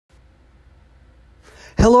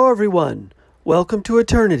Hello, everyone. Welcome to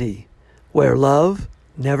Eternity, where love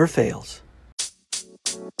never fails.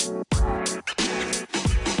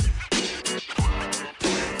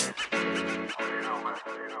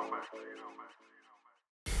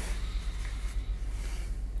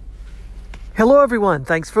 Hello, everyone.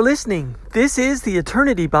 Thanks for listening. This is the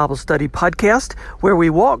Eternity Bible Study Podcast, where we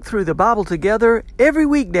walk through the Bible together every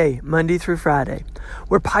weekday, Monday through Friday.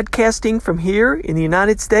 We're podcasting from here in the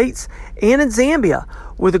United States and in Zambia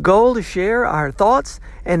with a goal to share our thoughts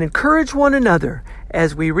and encourage one another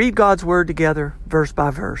as we read God's Word together, verse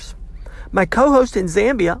by verse. My co-host in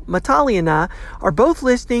Zambia, Matali, and I are both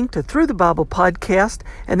listening to Through the Bible podcast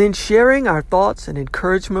and then sharing our thoughts and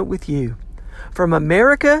encouragement with you. From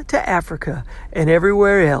America to Africa and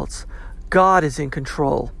everywhere else, God is in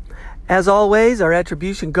control. As always, our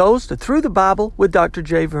attribution goes to Through the Bible with Dr.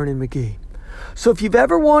 J. Vernon McGee. So if you've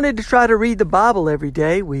ever wanted to try to read the Bible every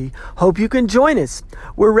day, we hope you can join us.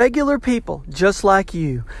 We're regular people, just like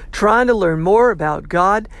you, trying to learn more about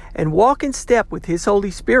God and walk in step with His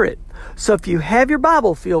Holy Spirit. So if you have your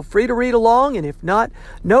Bible, feel free to read along, and if not,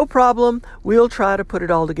 no problem. We'll try to put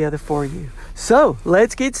it all together for you. So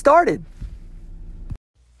let's get started.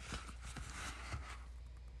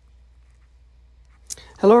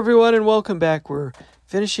 Hello, everyone, and welcome back. We're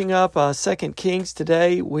finishing up 2 Kings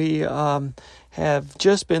today. We have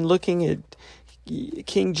just been looking at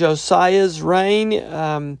King Josiah's reign.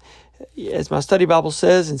 As my study Bible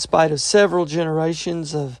says, in spite of several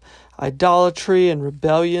generations of idolatry and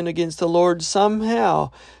rebellion against the Lord,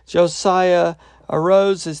 somehow Josiah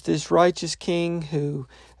arose as this righteous king who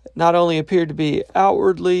not only appeared to be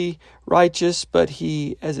outwardly righteous, but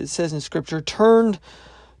he, as it says in Scripture, turned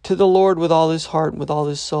to the Lord with all his heart and with all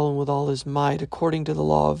his soul and with all his might, according to the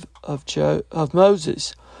law of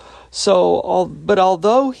Moses. But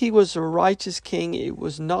although he was a righteous king, it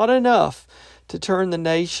was not enough to turn the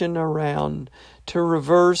nation around, to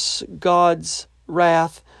reverse God's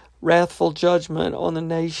wrathful judgment on the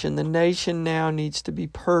nation. The nation now needs to be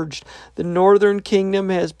purged. The northern kingdom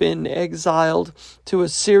has been exiled to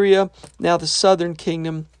Assyria. Now the southern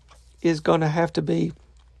kingdom is going to have to be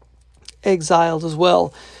exiled as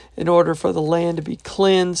well in order for the land to be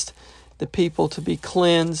cleansed, the people to be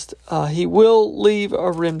cleansed. He will leave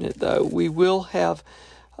a remnant, though. We will have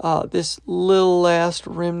this little last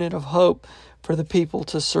remnant of hope for the people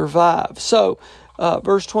to survive. So,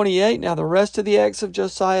 verse 28, now the rest of the acts of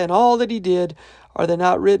Josiah and all that he did, are they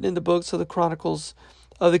not written in the books of the Chronicles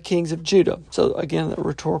of the kings of Judah? So, again, a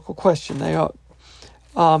rhetorical question. They are.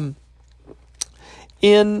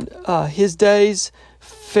 In his days,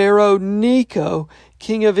 Pharaoh Necho,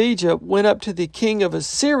 king of Egypt, went up to the king of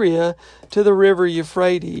Assyria to the river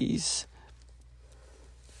Euphrates.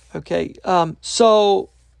 Okay, so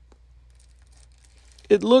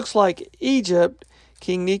it looks like Egypt,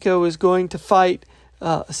 King Necho is going to fight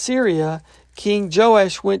Assyria. King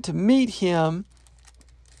Joash went to meet him,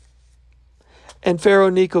 and Pharaoh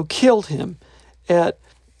Necho killed him at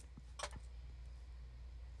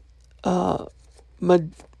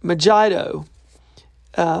Megiddo.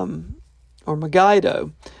 Or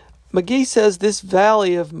Megiddo. McGee says this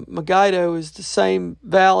valley of Megiddo is the same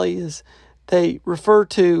valley as they refer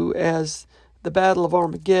to as the Battle of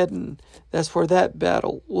Armageddon. That's where that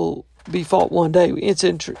battle will be fought one day. It's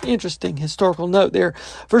an interesting historical note there.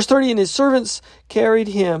 Verse 30, and his servants carried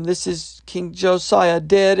him, this is King Josiah,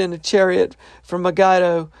 dead in a chariot from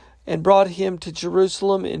Megiddo, and brought him to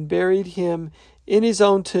Jerusalem and buried him in his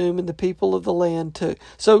own tomb, and the people of the land took.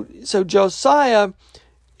 So Josiah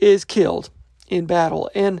is killed in battle.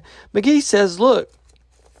 And McGee says, look,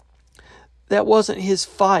 that wasn't his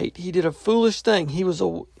fight. He did a foolish thing. He was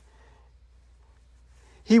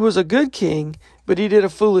a good king, but he did a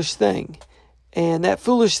foolish thing. And that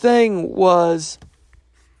foolish thing was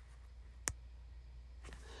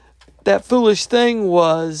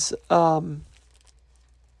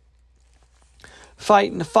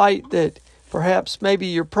fighting a fight that perhaps maybe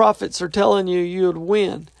your prophets are telling you would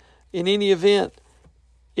win. In any event,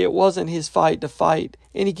 it wasn't his fight to fight,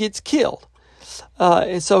 and he gets killed.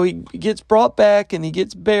 And so he gets brought back, and he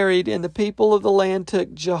gets buried, and the people of the land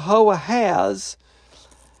took Jehoiachin,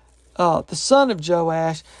 the son of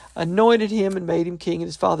Joash, anointed him and made him king in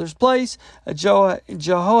his father's place.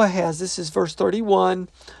 Jehoiachin, this is verse 31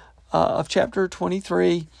 of chapter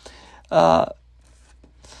 23.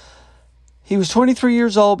 He was 23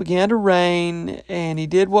 years old, began to reign, and he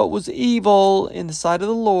did what was evil in the sight of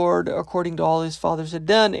the Lord, according to all his fathers had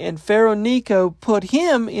done. And Pharaoh Necho put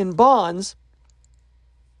him in bonds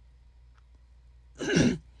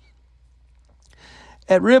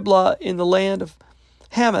at Riblah in the land of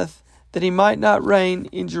Hamath, that he might not reign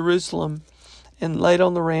in Jerusalem. and laid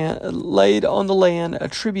on the land a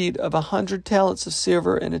tribute of 100 talents of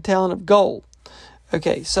silver and a talent of gold.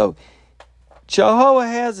 Okay, so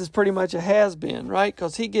Jehoahaz is pretty much a has-been, right?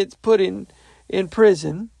 Because he gets put in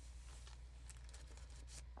prison.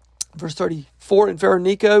 Verse 34, and Pharaoh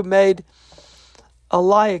Necho made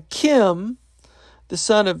Eliakim, the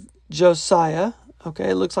son of Josiah,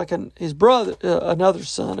 okay, it looks like his brother, another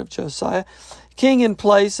son of Josiah, king in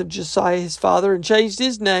place of Josiah his father, and changed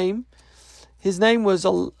his name. His name was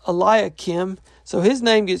Eliakim, so his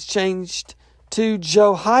name gets changed to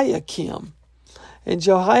Jehoiakim. And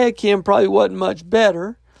Jehoiakim probably wasn't much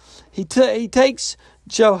better. He takes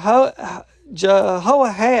Jehoahaz,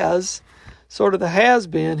 sort of the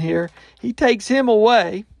has-been here, he takes him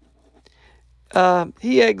away.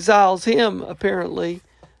 He exiles him, apparently,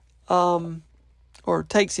 or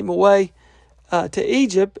takes him away to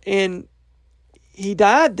Egypt, and he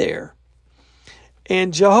died there.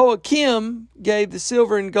 And Jehoiakim gave the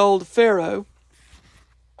silver and gold to Pharaoh,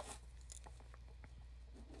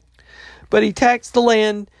 but he taxed the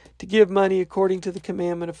land to give money according to the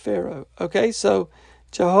commandment of Pharaoh. Okay, so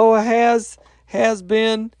Jehoahaz has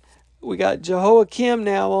been, we got Jehoiakim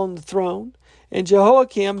now on the throne. And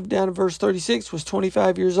Jehoiakim, down in verse 36, was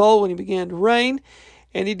 25 years old when he began to reign,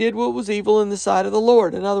 and he did what was evil in the sight of the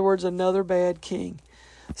Lord. In other words, another bad king.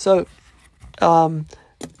 So,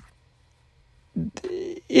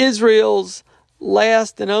 Israel's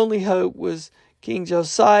last and only hope was King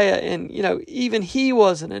Josiah, and even he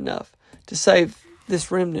wasn't enough to save this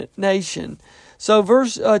remnant nation. So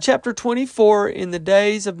chapter 24, in the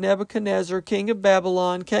days of Nebuchadnezzar, king of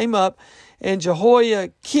Babylon, came up, and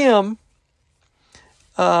Jehoiakim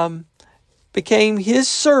became his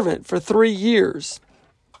servant for 3 years.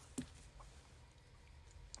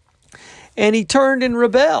 And he turned and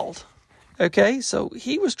rebelled. Okay, so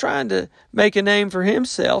he was trying to make a name for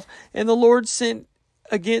himself, and the Lord sent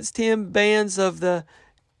against him bands of the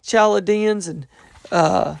Chaldeans and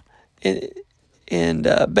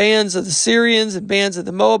bands of the Syrians and bands of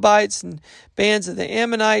the Moabites and bands of the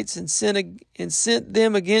Ammonites, and sent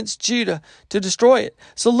them against Judah to destroy it.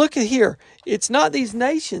 So look at here. It's not these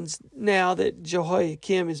nations now that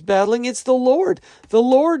Jehoiakim is battling. It's the Lord. The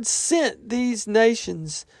Lord sent these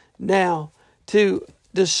nations now to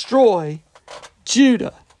destroy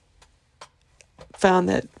Judah. Found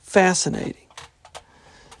that fascinating.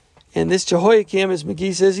 And this Jehoiakim, as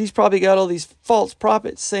McGee says, he's probably got all these false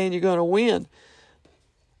prophets saying you're going to win.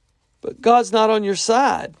 But God's not on your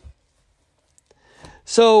side.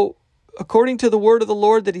 So, according to the word of the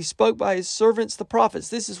Lord that he spoke by his servants, the prophets,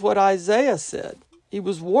 this is what Isaiah said. He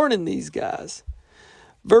was warning these guys.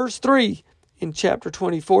 Verse 3 in chapter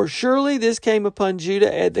 24, surely this came upon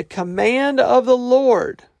Judah at the command of the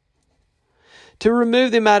Lord to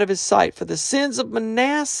remove them out of his sight for the sins of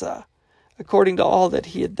Manasseh, according to all that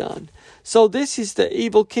he had done. So this is the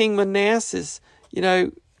evil king Manasseh.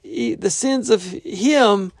 The sins of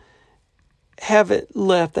him haven't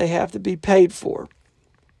left. They have to be paid for.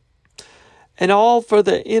 And all for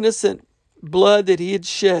the innocent blood that he had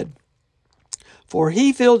shed. For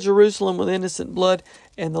he filled Jerusalem with innocent blood,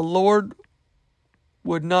 and the Lord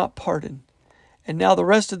would not pardon. And now the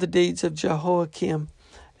rest of the deeds of Jehoiakim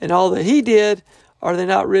and all that he did, are they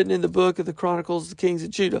not written in the book of the Chronicles of the Kings of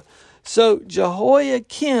Judah? So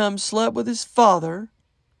Jehoiakim slept with his fathers,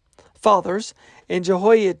 and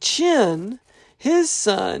Jehoiachin, his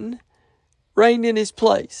son, reigned in his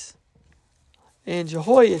place. And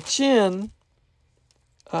Jehoiachin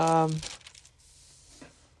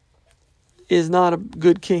is not a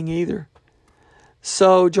good king either.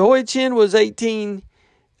 So Jehoiachin was 18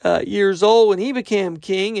 years old when he became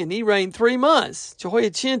king, and he reigned 3 months.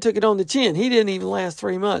 Jehoiachin took it on the chin. He didn't even last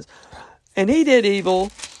 3 months. And he did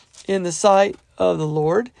evil in the sight of the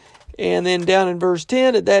Lord. And then down in verse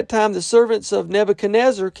 10, at that time the servants of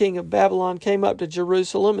Nebuchadnezzar, king of Babylon, came up to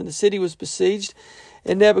Jerusalem, and the city was besieged.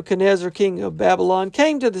 And Nebuchadnezzar, king of Babylon,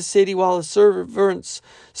 came to the city while the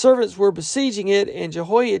servants were besieging it. And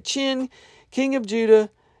Jehoiachin, king of Judah,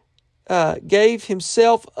 gave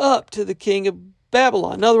himself up to the king of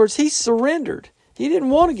Babylon. In other words, he surrendered. He didn't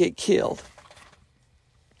want to get killed.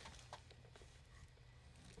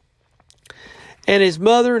 And his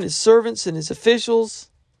mother and his servants and his officials.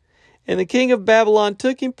 And the king of Babylon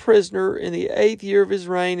took him prisoner in the 8th year of his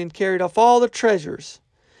reign, and carried off all the treasures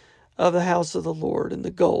of the house of the Lord and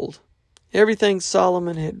the gold. Everything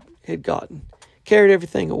Solomon had gotten. Carried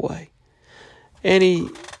everything away. And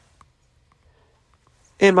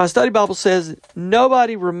my study Bible says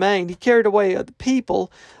nobody remained. He carried away the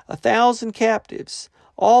people, 1,000 captives,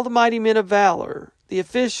 all the mighty men of valor, the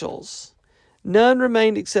officials, None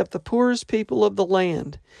remained except the poorest people of the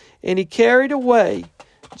land. And he carried away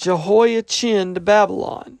Jehoiachin to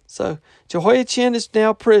Babylon. So Jehoiachin is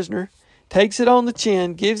now prisoner, takes it on the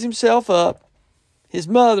chin, gives himself up. His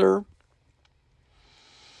mother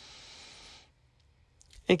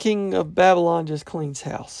and king of Babylon just cleans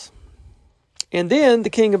house. And then the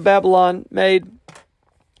king of Babylon made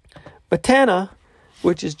Mattanah,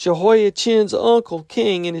 which is Jehoiachin's uncle,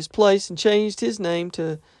 king in his place, and changed his name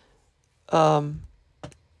to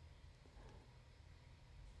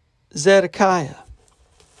Zedekiah.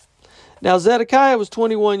 Now Zedekiah was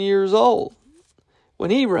 21 years old when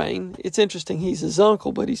he reigned. It's interesting, he's his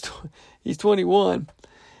uncle, but he's 21.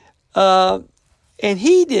 And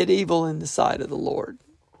he did evil in the sight of the Lord.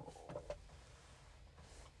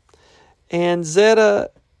 And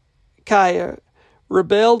Zedekiah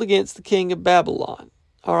rebelled against the king of Babylon.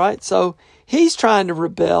 All right, so he's trying to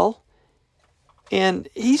rebel. And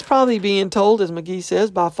he's probably being told, as McGee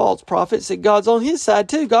says, by false prophets that God's on his side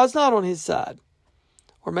too. God's not on his side.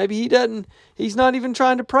 Or maybe he's not even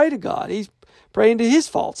trying to pray to God. He's praying to his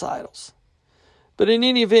false idols. But in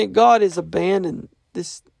any event, God has abandoned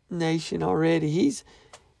this nation already.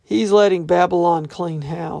 He's letting Babylon clean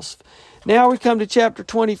house. Now we come to chapter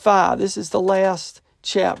 25. This is the last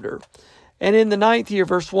chapter. And in the 9th year,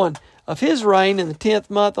 verse 1, of his reign in the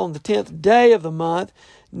 10th month, on the 10th day of the month,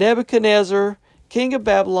 Nebuchadnezzar, king of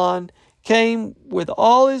Babylon, came with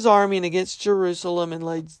all his army against Jerusalem and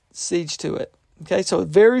laid siege to it. Okay, so a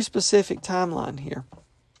very specific timeline here.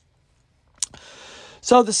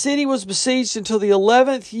 So the city was besieged until the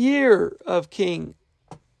 11th year of King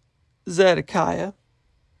Zedekiah.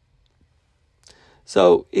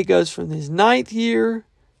 So it goes from his 9th year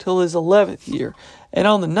till his 11th year. And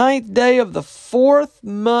on the 9th day of the 4th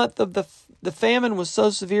month of the famine was so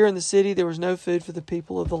severe in the city, there was no food for the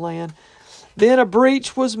people of the land. Then a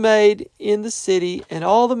breach was made in the city, and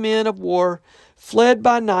all the men of war fled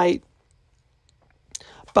by night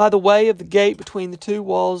by the way of the gate between the two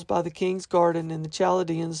walls by the king's garden, and the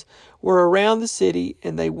Chaldeans were around the city,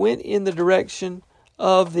 and they went in the direction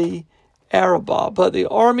of the Arabah. But the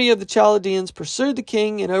army of the Chaldeans pursued the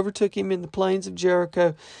king and overtook him in the plains of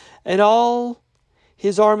Jericho, and all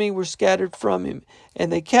his army were scattered from him.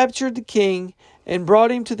 And they captured the king and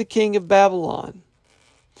brought him to the king of Babylon.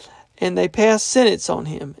 And they passed sentence on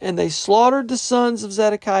him, and they slaughtered the sons of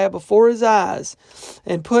Zedekiah before his eyes,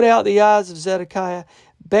 and put out the eyes of Zedekiah,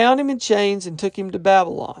 bound him in chains, and took him to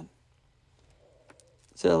Babylon.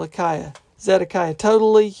 Zedekiah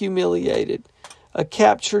totally humiliated. A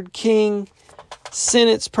captured king,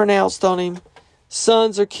 sentence pronounced on him,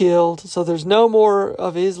 sons are killed, so there's no more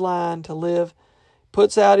of his line to live.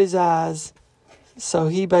 Puts out his eyes, so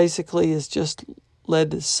he basically is just led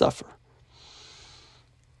to suffer.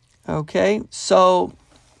 Okay, so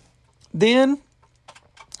then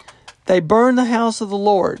they burned the house of the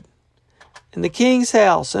Lord, and the king's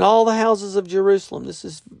house, and all the houses of Jerusalem. This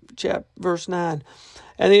is verse 9.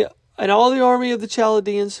 And all the army of the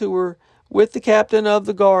Chaldeans who were with the captain of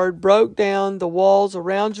the guard broke down the walls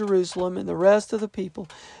around Jerusalem, and the rest of the people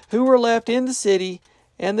who were left in the city,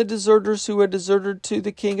 and the deserters who had deserted to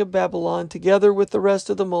the king of Babylon, together with the rest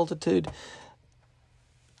of the multitude.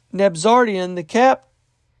 Nebzaradan, the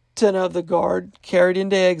captain of the guard, carried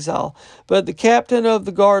into exile. But the captain of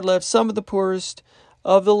the guard left some of the poorest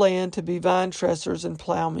of the land to be vine dressers and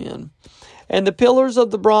plowmen. And the pillars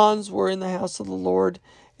of the bronze were in the house of the Lord,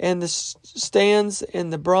 and the stands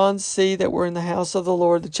and the bronze sea that were in the house of the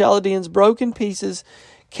Lord. The Chaldeans broke in pieces,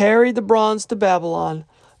 carried the bronze to Babylon.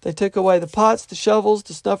 They took away the pots, the shovels,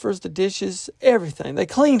 the snuffers, the dishes, everything. They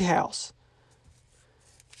cleaned house.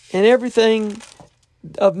 And everything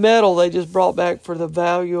of metal they just brought back for the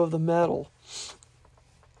value of the metal.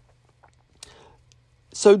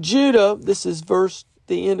 So Judah, this is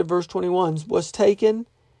the end of verse 21, was taken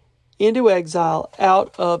into exile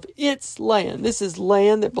out of its land. This is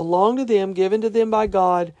land that belonged to them, given to them by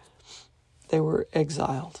God. They were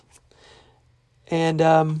exiled.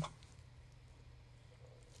 And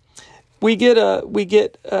we get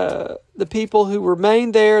the people who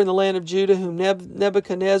remained there in the land of Judah, whom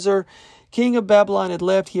Nebuchadnezzar, king of Babylon, had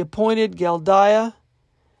left. He appointed Galdiah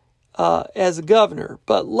as a governor.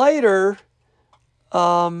 But later,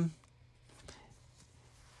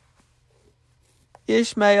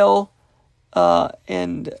 Ishmael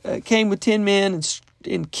came with 10 men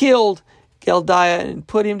and killed Galdiah and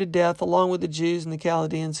put him to death along with the Jews and the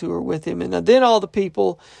Chaldeans who were with him. And then all the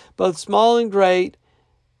people, both small and great,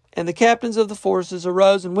 and the captains of the forces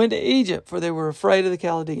arose and went to Egypt, for they were afraid of the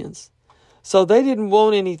Chaldeans. So they didn't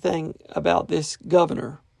want anything about this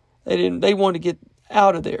governor. They wanted to get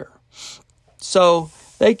out of there. So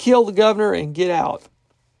They kill the governor and get out.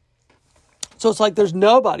 So it's like there's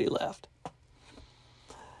nobody left.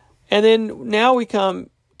 And then now we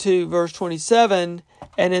come to verse 27.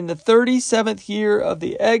 And in the 37th year of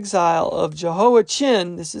the exile of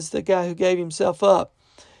Jehoiachin, this is the guy who gave himself up,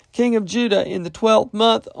 king of Judah, in the 12th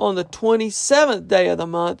month, on the 27th day of the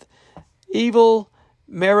month, evil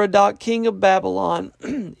Merodach, king of Babylon,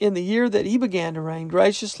 in the year that he began to reign,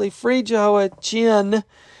 graciously freed Jehoiachin,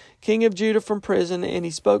 king of Judah, from prison, and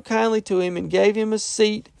he spoke kindly to him and gave him a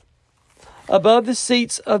seat above the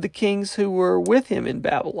seats of the kings who were with him in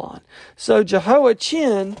Babylon. So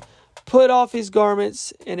Jehoiachin put off his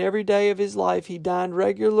garments, and every day of his life he dined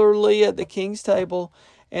regularly at the king's table,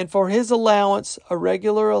 and for his allowance, a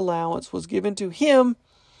regular allowance was given to him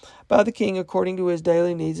by the king according to his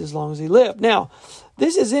daily needs as long as he lived. Now,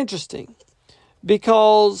 this is interesting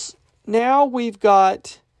because now we've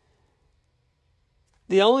got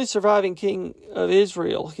the only surviving king of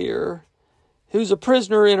Israel here who's a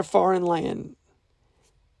prisoner in a foreign land.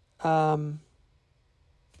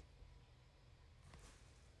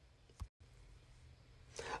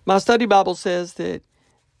 My study Bible says that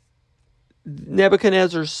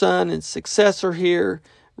Nebuchadnezzar's son and successor here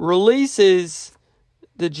releases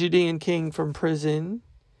the Judean king from prison,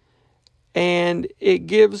 and it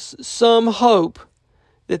gives some hope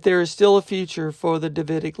that there is still a future for the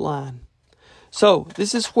Davidic line. So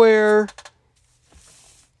this is where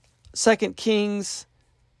 2 Kings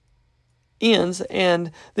ends,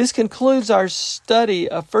 and this concludes our study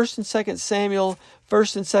of 1 and 2 Samuel, 1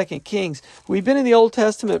 and 2 Kings. We've been in the Old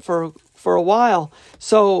Testament for a while,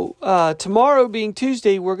 so tomorrow being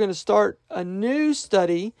Tuesday, we're going to start a new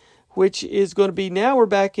study, which is going to be, now we're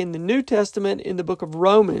back in the New Testament in the book of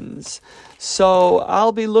Romans. So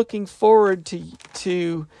I'll be looking forward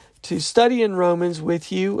to studying Romans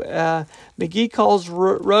with you. McGee calls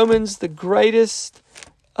Romans the greatest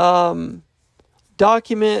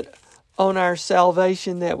document on our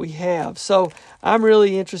salvation that we have. So I'm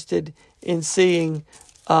really interested in seeing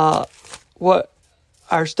what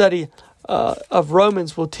our study of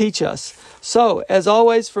Romans will teach us. So, as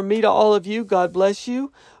always, from me to all of you, God bless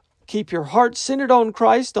you. Keep your heart centered on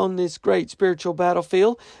Christ on this great spiritual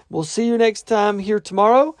battlefield. We'll see you next time here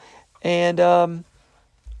tomorrow. And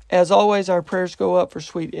as always, our prayers go up for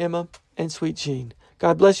sweet Emma and sweet Jean.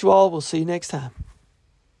 God bless you all. We'll see you next time.